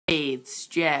Hey, it's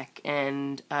Jack,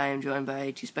 and I am joined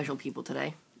by two special people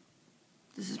today.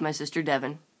 This is my sister,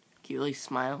 Devin. Cutely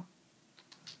smile.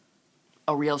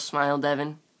 A real smile,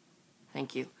 Devin.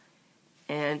 Thank you.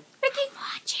 And Mickey! I'm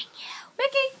watching you.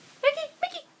 Mickey!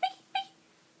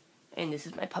 And this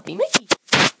is my puppy, Mickey.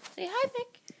 Say hi, Mick.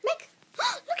 Mick,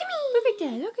 look at me. Look at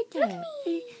that. Look at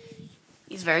me.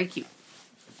 He's very cute.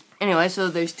 Anyway, so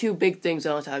there's two big things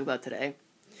I want to talk about today.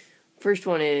 First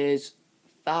one is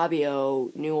Fabio,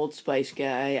 new Old Spice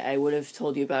guy. I would have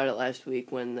told you about it last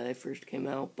week when they first came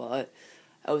out, but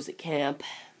I was at camp.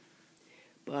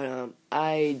 But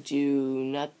I do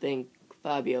not think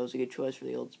Fabio is a good choice for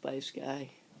the Old Spice guy.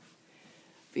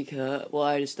 Because, well,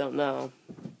 I just don't know.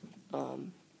 But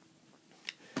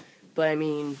I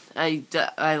mean, I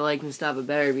like Mustava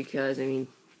better because, I mean,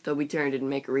 Toby Turner didn't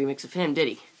make a remix of him, did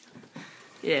he?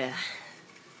 Yeah.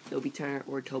 Toby Turner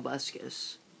or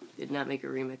Tobuscus did not make a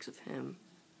remix of him.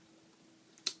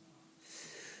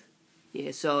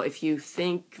 Yeah, so if you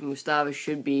think Mustava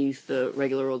should be the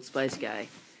regular Old Spice guy,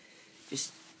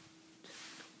 just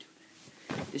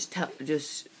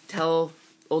tell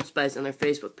Old Spice on their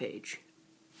Facebook page.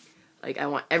 Like, I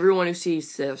want everyone who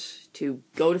sees this to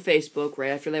go to Facebook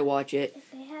right after they watch it. If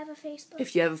they have a Facebook.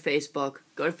 If you have a Facebook,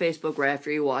 go to Facebook right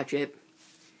after you watch it.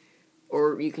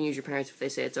 Or you can use your parents if they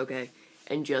say it's okay.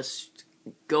 And just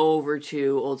go over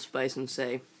to Old Spice and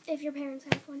say... If your parents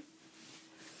have one.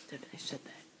 I said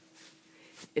that.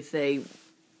 If they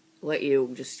let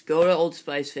you, just go to Old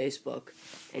Spice Facebook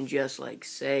and just, like,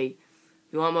 say,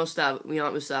 we want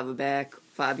Mustava back.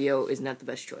 Fabio is not the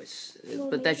best choice.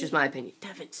 But that's just my opinion.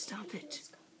 Devin, stop it.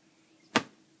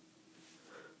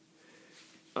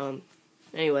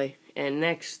 Anyway, and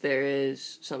next there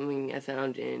is something I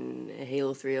found in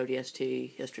Halo 3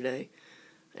 ODST yesterday.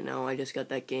 I know I just got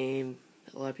that game.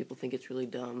 A lot of people think it's really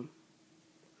dumb.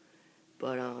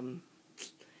 But,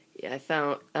 yeah,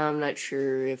 I'm not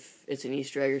sure if it's an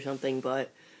Easter egg or something,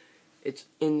 but it's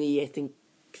in the, I think,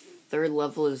 third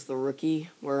level is the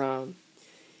rookie, where,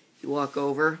 you walk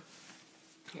over,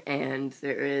 and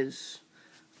there is,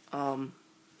 the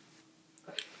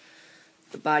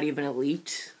body of an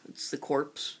elite. It's the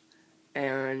corpse,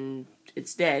 and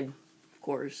it's dead, of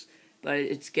course, but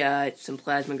it's got some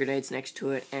plasma grenades next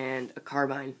to it and a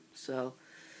carbine, so,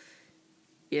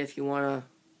 yeah, if you want to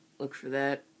look for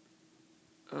that,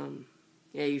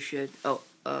 yeah, you should. Oh,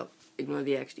 ignore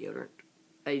the Axe deodorant.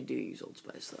 I do use Old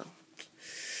Spice, though.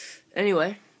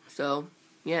 Anyway, so,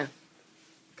 yeah.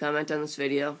 Comment on this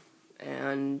video,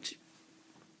 and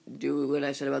do what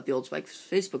I said about the Old Spice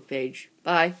Facebook page.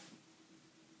 Bye.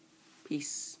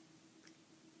 Peace.